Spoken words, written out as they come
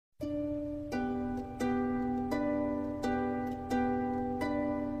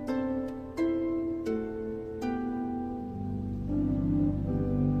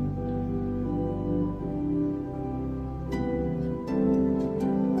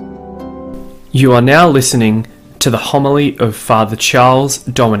You are now listening to the homily of Father Charles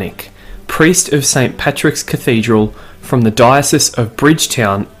Dominic, priest of St. Patrick's Cathedral from the Diocese of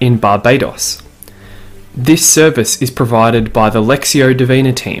Bridgetown in Barbados. This service is provided by the Lectio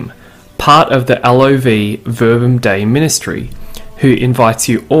Divina team, part of the LOV Verbum Dei ministry, who invites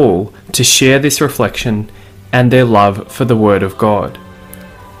you all to share this reflection and their love for the Word of God.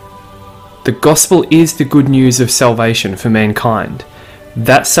 The Gospel is the good news of salvation for mankind.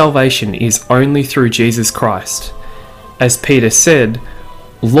 That salvation is only through Jesus Christ. As Peter said,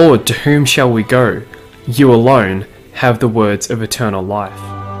 "Lord, to whom shall we go? You alone have the words of eternal life."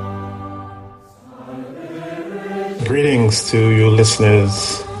 Greetings to you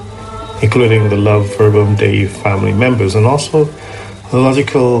listeners, including the Love Verbum Dei family members, and also the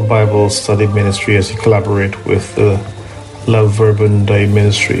Logical Bible Study Ministry as you collaborate with the Love Verbum Dei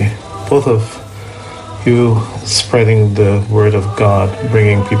ministry. Both of you spreading the word of God,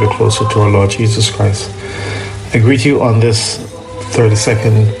 bringing people closer to our Lord Jesus Christ. I greet you on this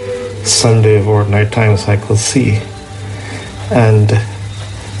 32nd Sunday of Ordinary Time, Cycle C. And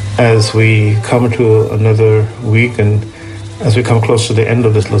as we come to another week, and as we come close to the end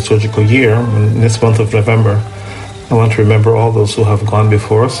of this liturgical year, in this month of November, I want to remember all those who have gone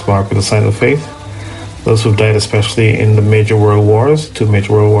before us, marked with the sign of faith, those who've died especially in the major world wars, 2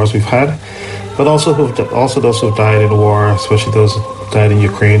 major world wars we've had, but also those who've died in war, especially those who died in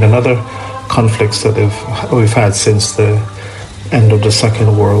Ukraine and other conflicts that we've had since the end of the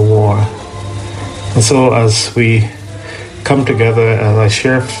Second World War. And so as we come together, and I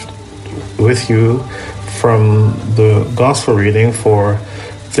share with you from the Gospel reading for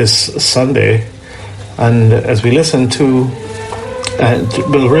this Sunday, and as we listen to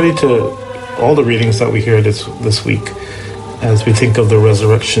all the readings that we hear this week, as we think of the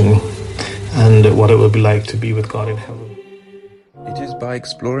resurrection and what it will be like to be with God in heaven. It is by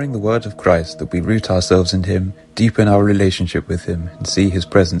exploring the Word of Christ that we root ourselves in Him, deepen our relationship with Him, and see His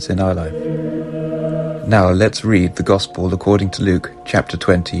presence in our life. Now let's read the Gospel according to Luke, chapter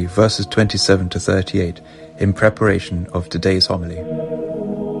 20, verses 27 to 38, in preparation of today's homily.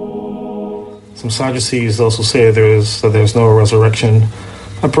 Some Sadducees also say there's no resurrection.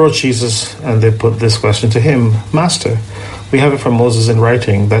 Approach Jesus, and they put this question to him: Master, we have it from Moses in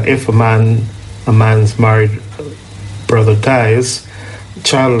writing that if a man's married brother dies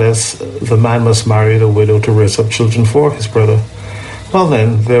childless, the man must marry the widow to raise up children for his brother. Well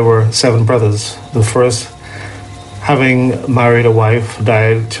then, there were 7 brothers. The first, having married a wife,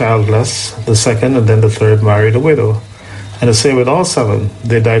 died childless. The second and then the third married a widow. And the same with all 7.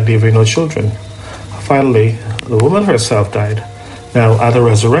 They died leaving no children. Finally, the woman herself died. Now, at the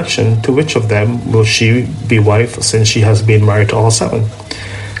resurrection, to which of them will she be wife, since she has been married to all 7?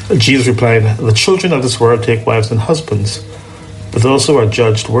 Jesus replied, The children of this world take wives and husbands, but those who are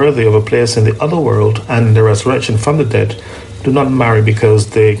judged worthy of a place in the other world and in the resurrection from the dead do not marry, because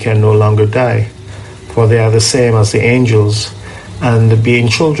they can no longer die, for they are the same as the angels, and being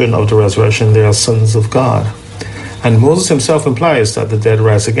children of the resurrection, they are sons of God. And Moses himself implies that the dead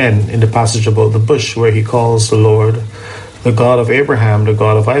rise again in the passage about the bush, where he calls the Lord the God of Abraham, the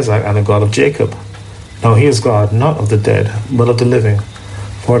God of Isaac, and the God of Jacob. Now he is God, not of the dead, but of the living.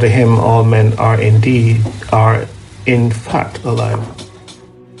 For to him all men are in fact alive.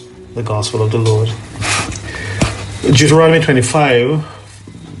 The Gospel of the Lord. Deuteronomy 25,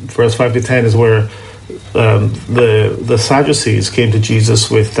 verse 5 to 10 is where the Sadducees came to Jesus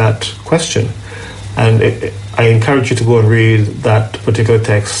with that question. And I encourage you to go and read that particular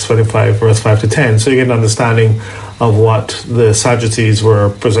text, 25, verse 5 to 10, so you get an understanding of what the Sadducees were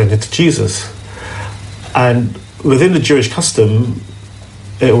presenting to Jesus. And within the Jewish custom,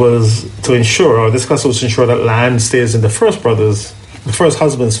 it was to ensure, or this custom was to ensure that land stays in the first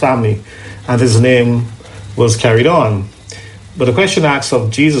husband's family, and his name was carried on. But the question asked of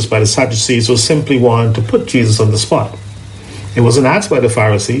Jesus by the Sadducees was simply one to put Jesus on the spot. It wasn't asked by the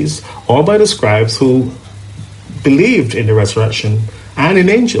Pharisees or by the scribes, who believed in the resurrection and in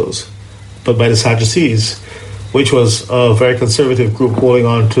angels, but by the Sadducees, which was a very conservative group holding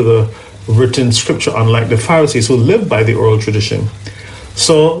on to the written scripture, unlike the Pharisees, who lived by the oral tradition.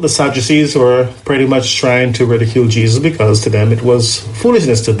 So the Sadducees were pretty much trying to ridicule Jesus, because to them it was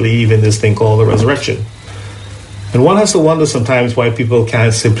foolishness to believe in this thing called the resurrection. And one has to wonder sometimes why people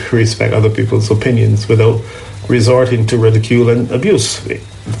can't simply respect other people's opinions without resorting to ridicule and abuse.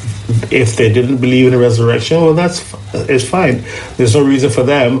 If they didn't believe in the resurrection, well, it's fine. There's no reason for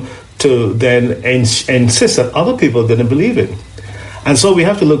them to then insist that other people didn't believe it. And so we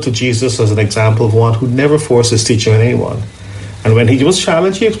have to look to Jesus as an example of one who never forced his teaching on anyone. And when he was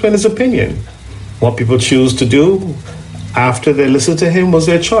challenged, he explained his opinion. What people choose to do after they listened to him was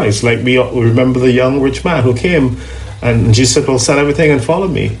their choice. Like we remember the young rich man who came, and Jesus said, "Well, sell everything and follow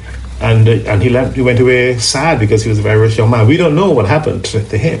me." And he went away sad because he was a very rich young man. We don't know what happened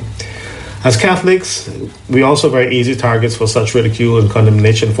to him. As Catholics, we also very easy targets for such ridicule and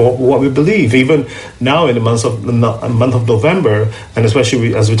condemnation for what we believe. Even now, in the month of November, and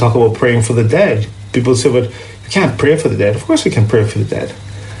especially as we talk about praying for the dead, people say, "But you can't pray for the dead." Of course, we can pray for the dead.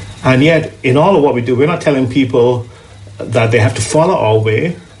 And yet, in all of what we do, we're not telling people that they have to follow our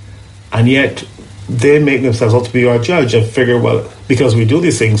way, and yet they make themselves out to be our judge and figure, well, because we do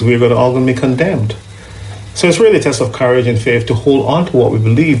these things, we're all going to be condemned. So it's really a test of courage and faith to hold on to what we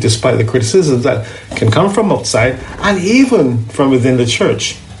believe despite the criticisms that can come from outside and even from within the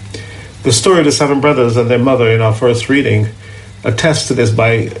church. The story of the 7 brothers and their mother in our first reading attests to this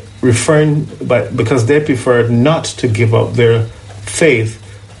because they preferred not to give up their faith.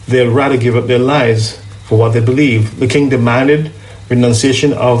 They'd rather give up their lives for what they believe. The king demanded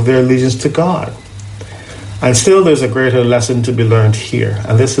renunciation of their allegiance to God. And still there's a greater lesson to be learned here.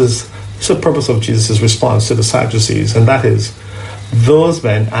 And this is the purpose of Jesus' response to the Sadducees. And that is, those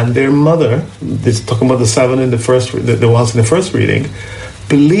men and their mother, this talking about the 7 in the ones in the first reading,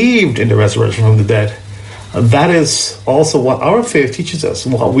 believed in the resurrection from the dead. And that is also what our faith teaches us,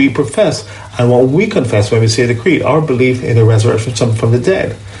 what we profess and what we confess when we say the creed, our belief in the resurrection from the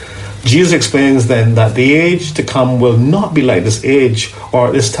dead. Jesus explains then that the age to come will not be like this age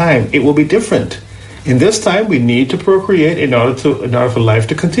or this time. It will be different. In this time, we need to procreate in order for life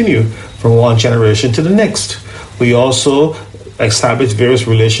to continue from one generation to the next. We also establish various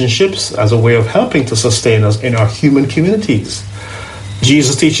relationships as a way of helping to sustain us in our human communities.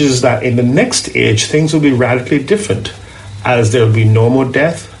 Jesus teaches that in the next age, things will be radically different, as there will be no more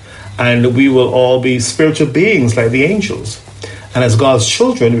death, and we will all be spiritual beings like the angels. And as God's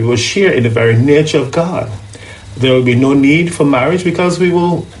children, we will share in the very nature of God. There will be no need for marriage because we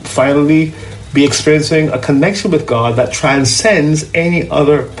will finally be experiencing a connection with God that transcends any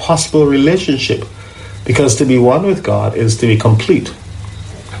other possible relationship, because to be one with God is to be complete.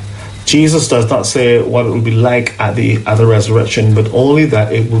 Jesus does not say what it will be like at the resurrection, but only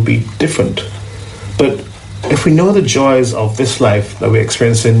that it will be different. But if we know the joys of this life that we're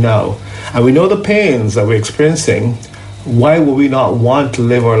experiencing now, and we know the pains that we're experiencing, why would we not want to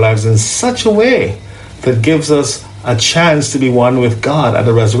live our lives in such a way that gives us a chance to be one with God at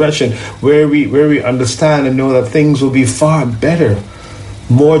the resurrection, where we understand and know that things will be far better,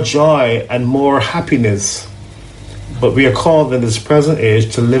 more joy and more happiness. But we are called in this present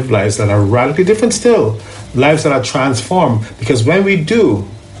age to live lives that are radically different still, lives that are transformed, because when we do,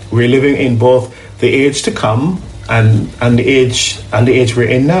 we're living in both the age to come and the age we're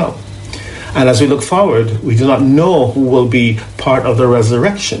in now. And as we look forward, we do not know who will be part of the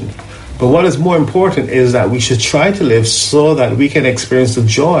resurrection. But what is more important is that we should try to live so that we can experience the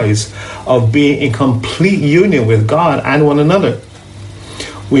joys of being in complete union with God and one another.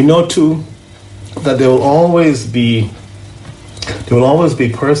 We know too that there will always be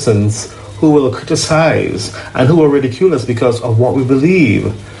persons who will criticize and who will ridicule us because of what we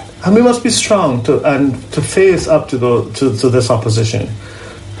believe. And we must be strong to face up to this opposition,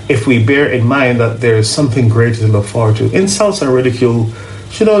 if we bear in mind that there is something greater to look forward to. Insults and ridicule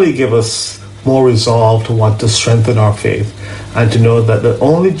should only give us more resolve to want to strengthen our faith and to know that the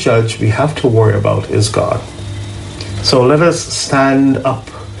only judge we have to worry about is God. So let us stand up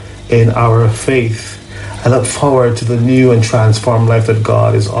in our faith and look forward to the new and transformed life that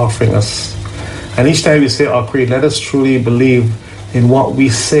God is offering us. And each time we say our creed, let us truly believe in what we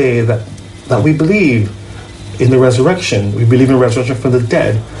say, that we believe in the resurrection. We believe in resurrection from the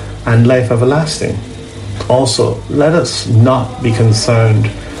dead and life everlasting. Also, let us not be concerned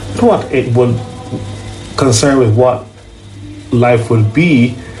with what life will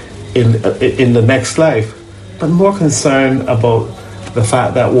be in the next life, but more concerned about the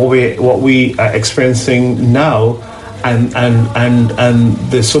fact that what we are experiencing now, and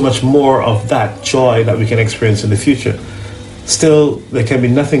there's so much more of that joy that we can experience in the future. Still, there can be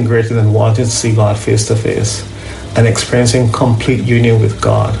nothing greater than wanting to see God face to face and experiencing complete union with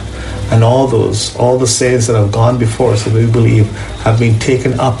God. And all the saints that have gone before us that we believe have been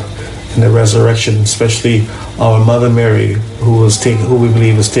taken up in the resurrection, especially our Mother Mary, who we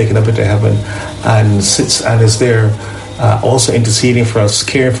believe was taken up into heaven and sits and is there also interceding for us,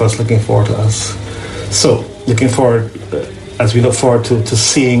 caring for us, looking forward to us. So looking forward, as we look forward to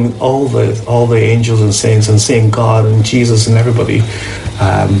seeing all the angels and saints and seeing God and Jesus and everybody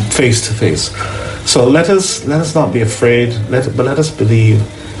face to face. So let us not be afraid, but let us believe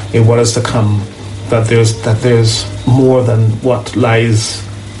in what is to come, that there's more than what lies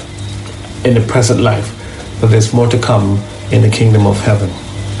in the present life, that there's more to come, in the kingdom of heaven.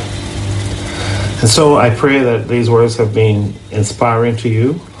 And so I pray that these words have been inspiring to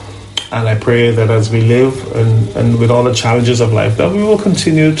you. And I pray that as we live and with all the challenges of life, that we will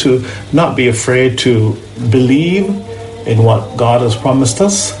continue to not be afraid to believe in what God has promised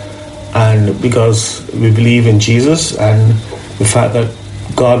us. And because we believe in Jesus and the fact that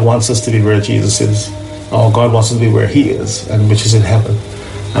God wants us to be where Jesus is, or God wants us to be where He is, and which is in heaven.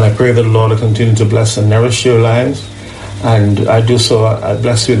 And I pray that the Lord will continue to bless and nourish your lives. And I do so, I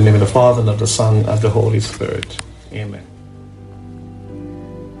bless you in the name of the Father, and of the Son, and of the Holy Spirit. Amen.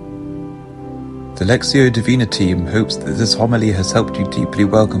 The Lectio Divina team hopes that this homily has helped you deeply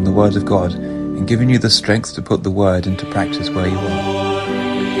welcome the Word of God and given you the strength to put the Word into practice where you are.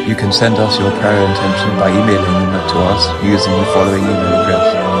 You can send us your prayer intention by emailing them to us using the following email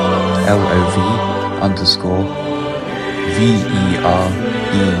address: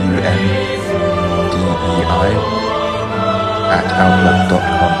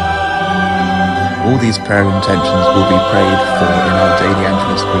 All these prayer intentions will be prayed for in our daily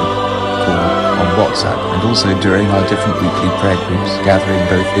Angelus group call on WhatsApp, and also during our different weekly prayer groups gathering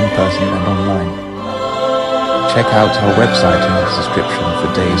both in person and online. Check out our website in the description for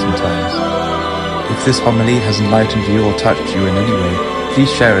days and times. If this homily has enlightened you or touched you in any way,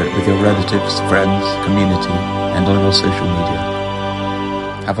 please share it with your relatives, friends, community, and on your social media.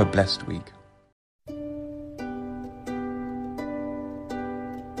 Have a blessed week.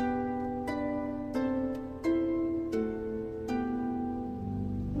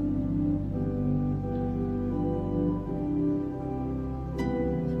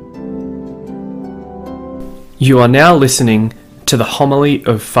 You are now listening to the homily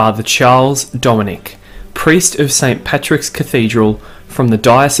of Father Charles Dominic, priest of St. Patrick's Cathedral from the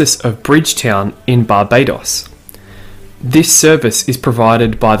Diocese of Bridgetown in Barbados. This service is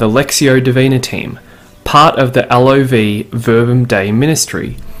provided by the Lectio Divina team, part of the LOV Verbum Dei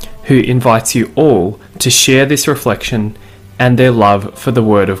ministry, who invites you all to share this reflection and their love for the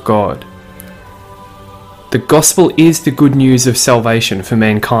Word of God. The Gospel is the good news of salvation for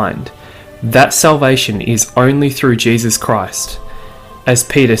mankind. That salvation is only through Jesus Christ. As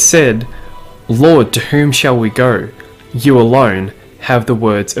Peter said, "Lord, to whom shall we go? You alone have the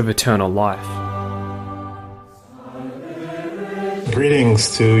words of eternal life."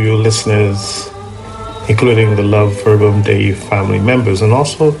 Greetings to you listeners, including the Love Verbum Dei family members, and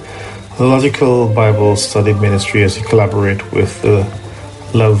also the Logical Bible Study Ministry as you collaborate with the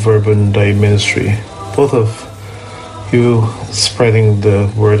Love Verbum Dei ministry. Both of you spreading the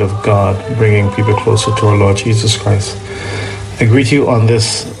word of God, bringing people closer to our Lord Jesus Christ. I greet you on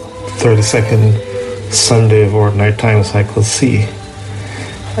this 32nd Sunday of Ordinary Time Cycle C.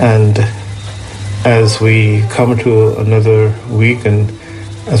 And as we come to another week, and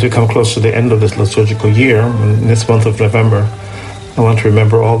as we come close to the end of this liturgical year, in this month of November, I want to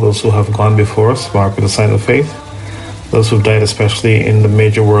remember all those who have gone before us, marked with the sign of faith, those who've died especially in the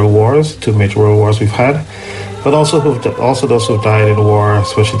major world wars, 2 major world wars we've had, but also those who've died in war,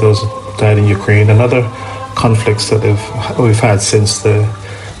 especially those who died in Ukraine and other conflicts that we've had since the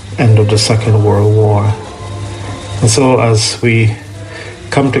end of the Second World War. And so as we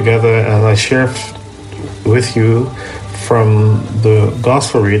come together and I share with you from the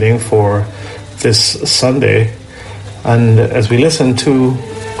Gospel reading for this Sunday, and as we listen to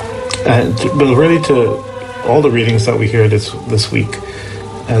all the readings that we hear this week,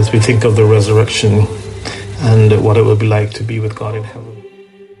 as we think of the resurrection and what it will be like to be with God in heaven.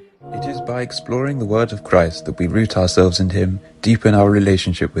 It is by exploring the Word of Christ that we root ourselves in Him, deepen our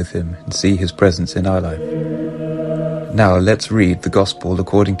relationship with Him, and see His presence in our life. Now let's read the Gospel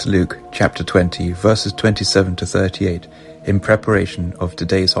according to Luke, chapter 20, verses 27 to 38, in preparation of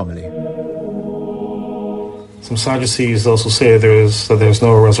today's homily. Some Sadducees also say there's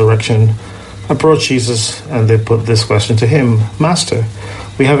no resurrection. Approach Jesus and they put this question to him: Master,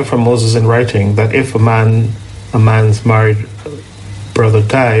 we have it from Moses in writing that if a man's married brother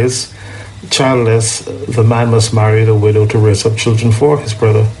dies childless, the man must marry the widow to raise up children for his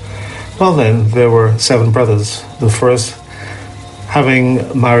brother. Well then, there were 7 brothers. The first,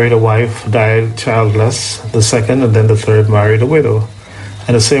 having married a wife, died childless. The second and then the third married a widow.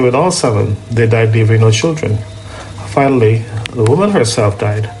 And the same with all 7. They died leaving no children. Finally, the woman herself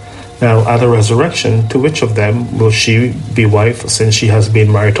died. Now, at the resurrection, to which of them will she be wife, since she has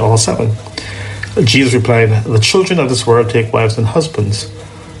been married to all 7? Jesus replied, The children of this world take wives and husbands,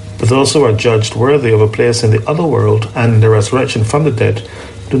 but those who are judged worthy of a place in the other world and in the resurrection from the dead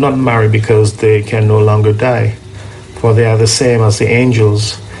do not marry, because they can no longer die, for they are the same as the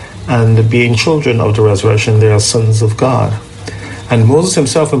angels, and being children of the resurrection, they are sons of God. And Moses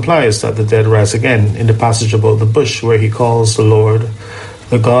himself implies that the dead rise again in the passage about the bush, where he calls the Lord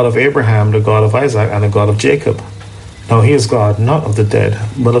the God of Abraham, the God of Isaac, and the God of Jacob. Now he is God, not of the dead,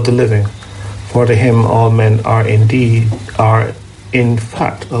 but of the living. For to him all men are in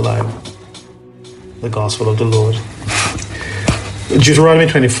fact alive. The gospel of the Lord. Deuteronomy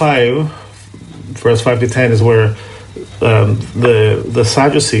 25, verse 5 to 10 is where the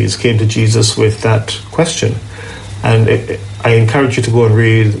Sadducees came to Jesus with that question. And I encourage you to go and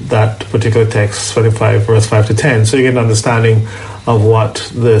read that particular text, 25, verse 5 to 10, so you get an understanding of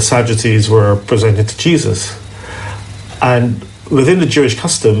what the Sadducees were presenting to Jesus. And within the Jewish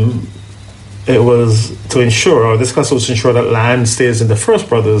custom, it was to ensure, or this custom was to ensure that land stays in the first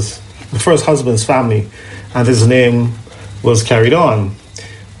husband's family, and his name was carried on.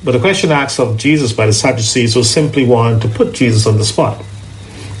 But the question asked of Jesus by the Sadducees was simply one to put Jesus on the spot.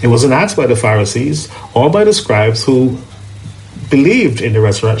 It wasn't asked by the Pharisees or by the scribes who believed in the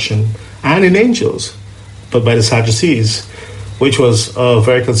resurrection and in angels, but by the Sadducees, which was a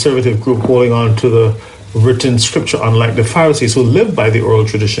very conservative group holding on to the written scripture, unlike the Pharisees who lived by the oral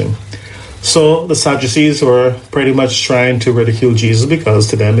tradition. So the Sadducees were pretty much trying to ridicule Jesus because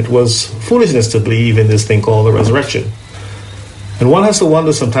to them it was foolishness to believe in this thing called the resurrection. And one has to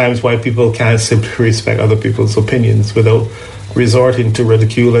wonder sometimes why people can't simply respect other people's opinions without resorting to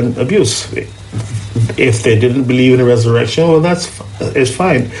ridicule and abuse. If they didn't believe in the resurrection, well, it's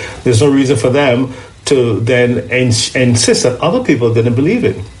fine. There's no reason for them to then insist that other people didn't believe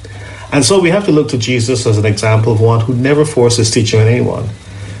it. And so we have to look to Jesus as an example of one who never forced his teaching on anyone.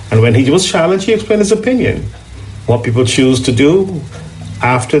 And when he was challenged, he explained his opinion. What people choose to do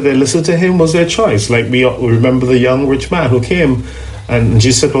after they listened to him was their choice. Like we remember the young rich man who came, and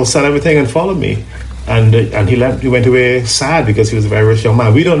Jesus said, well, sell everything and follow me. And he went away sad because he was a very rich young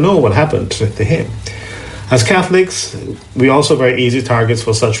man. We don't know what happened to him. As Catholics, we also very easy targets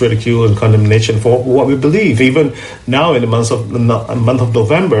for such ridicule and condemnation for what we believe. Even now in the month of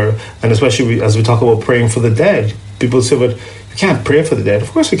November, and especially as we talk about praying for the dead, people say, but you can't pray for the dead.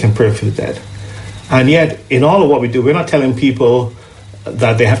 Of course we can pray for the dead. And yet, in all of what we do, we're not telling people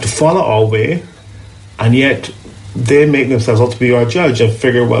that they have to follow our way, and yet they make themselves out to be our judge and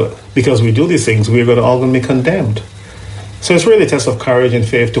figure, well, because we do these things, we're all going to be condemned. So it's really a test of courage and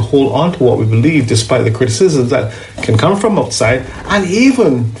faith to hold on to what we believe despite the criticisms that can come from outside and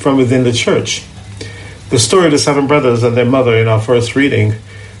even from within the church. The story of the 7 brothers and their mother in our first reading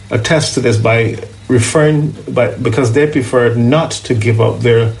attests to this because they preferred not to give up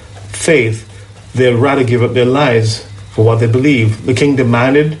their faith. They'll rather give up their lives for what they believe. The king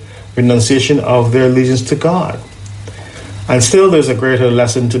demanded renunciation of their allegiance to God. And still there's a greater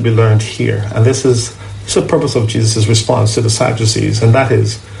lesson to be learned here. And this is the purpose of Jesus' response to the Sadducees, and that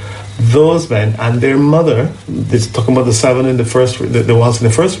is those men and their mother, it's talking about the 7 in the ones in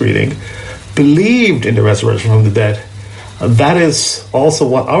the first reading, believed in the resurrection from the dead. And that is also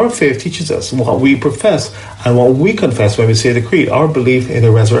what our faith teaches us, what we profess and what we confess when we say the creed, our belief in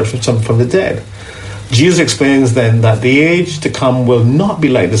the resurrection from the dead. Jesus explains then that the age to come will not be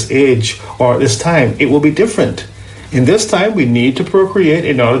like this age or this time. It will be different. In this time, we need to procreate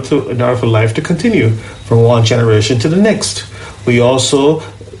in order for life to continue from one generation to the next. We also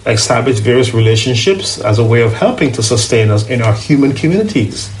establish various relationships as a way of helping to sustain us in our human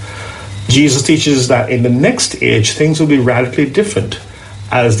communities. Jesus teaches that in the next age, things will be radically different,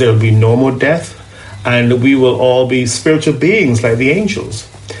 as there will be no more death, and we will all be spiritual beings like the angels.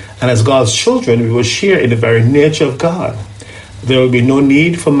 And as God's children, we will share in the very nature of God. There will be no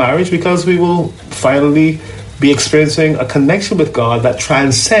need for marriage because we will finally be experiencing a connection with God that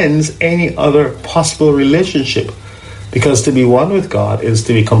transcends any other possible relationship, because to be one with God is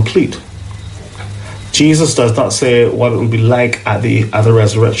to be complete. Jesus does not say what it will be like at the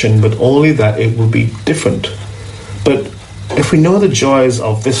resurrection, but only that it will be different. But if we know the joys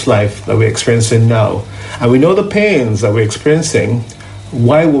of this life that we're experiencing now, and we know the pains that we're experiencing,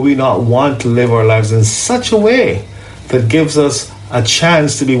 why would we not want to live our lives in such a way that gives us a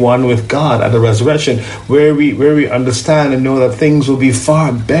chance to be one with God at the resurrection, where we understand and know that things will be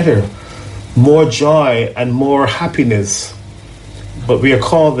far better, more joy and more happiness. But we are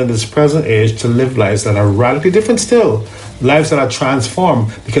called in this present age to live lives that are radically different still, lives that are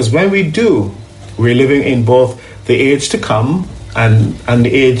transformed, because when we do, we're living in both the age to come and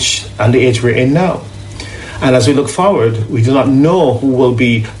the age we're in now. And as we look forward, we do not know who will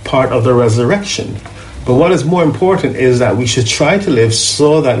be part of the resurrection. But what is more important is that we should try to live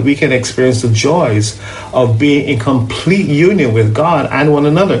so that we can experience the joys of being in complete union with God and one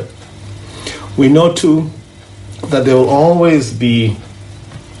another. We know too that there will always be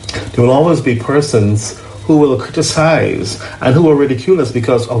persons who will criticize and who will ridicule us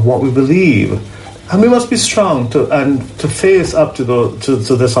because of what we believe. And we must be strong to face up to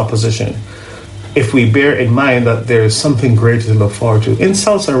this opposition, if we bear in mind that there is something greater to look forward to.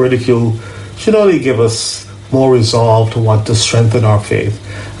 Insults and ridicule should only give us more resolve to want to strengthen our faith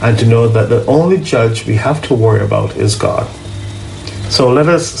and to know that the only judge we have to worry about is God. So let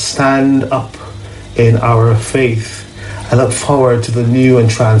us stand up in our faith and look forward to the new and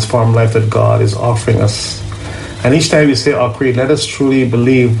transformed life that God is offering us. And each time we say our creed, let us truly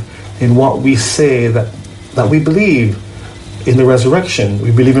believe in what we say, that we believe in the resurrection.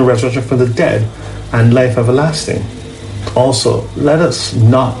 We believe in resurrection from the dead and life everlasting. Also, let us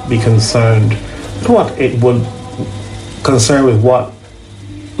not be concerned with what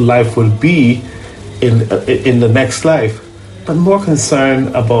life will be in the next life, but more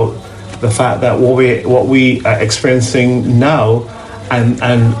concerned about the fact that what we are experiencing now, and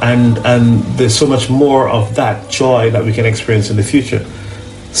there's so much more of that joy that we can experience in the future.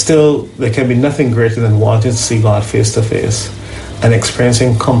 Still, there can be nothing greater than wanting to see God face to face and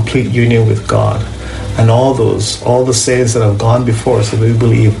experiencing complete union with God. And all the saints that have gone before us, that we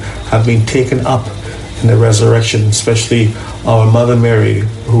believe have been taken up in the resurrection, especially our Mother Mary,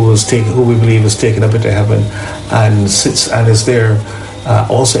 who we believe is taken up into heaven and sits and is there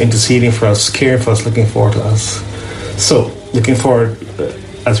also interceding for us, caring for us, looking forward to us. So, looking forward,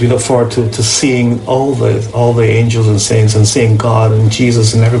 as we look forward to seeing all the angels and saints and seeing God and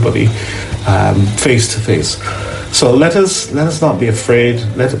Jesus and everybody face to face. So let us not be afraid,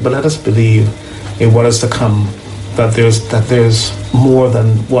 but let us believe in what is to come, that there's more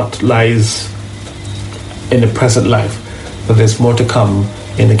than what lies in the present life, that there's more to come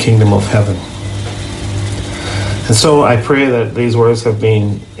in the kingdom of heaven. And so I pray that these words have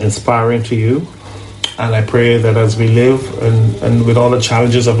been inspiring to you, and I pray that as we live and with all the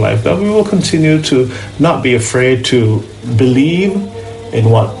challenges of life, that we will continue to not be afraid to believe in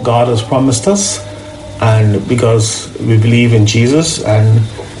what God has promised us, and because we believe in Jesus and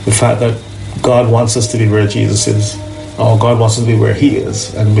the fact that God wants us to be where Jesus is, or God wants us to be where He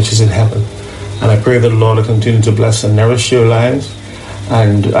is, and which is in heaven. And I pray that the Lord will continue to bless and nourish your lives.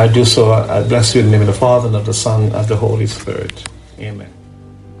 And I do so, I bless you in the name of the Father, and of the Son, and of the Holy Spirit. Amen.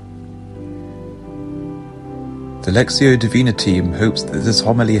 The Lectio Divina team hopes that this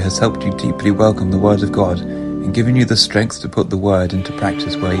homily has helped you deeply welcome the Word of God and given you the strength to put the Word into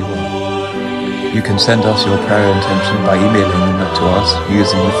practice where you are. You can send us your prayer intention by emailing them to us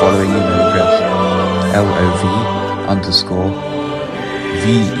using the following email address: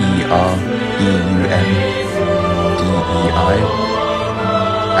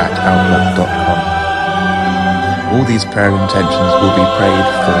 LOV_VEREUMDEI@outlook.com. All these prayer intentions will be prayed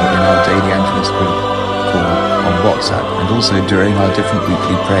for in our daily Angelus group call on WhatsApp, and also during our different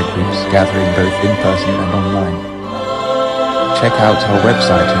weekly prayer groups, gathering both in person and online. Check out our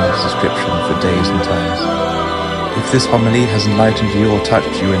website in the description for days and times. If this homily has enlightened you or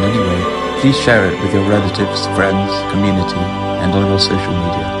touched you in any way, please share it with your relatives, friends, community, and on your social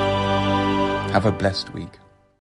media. Have a blessed week.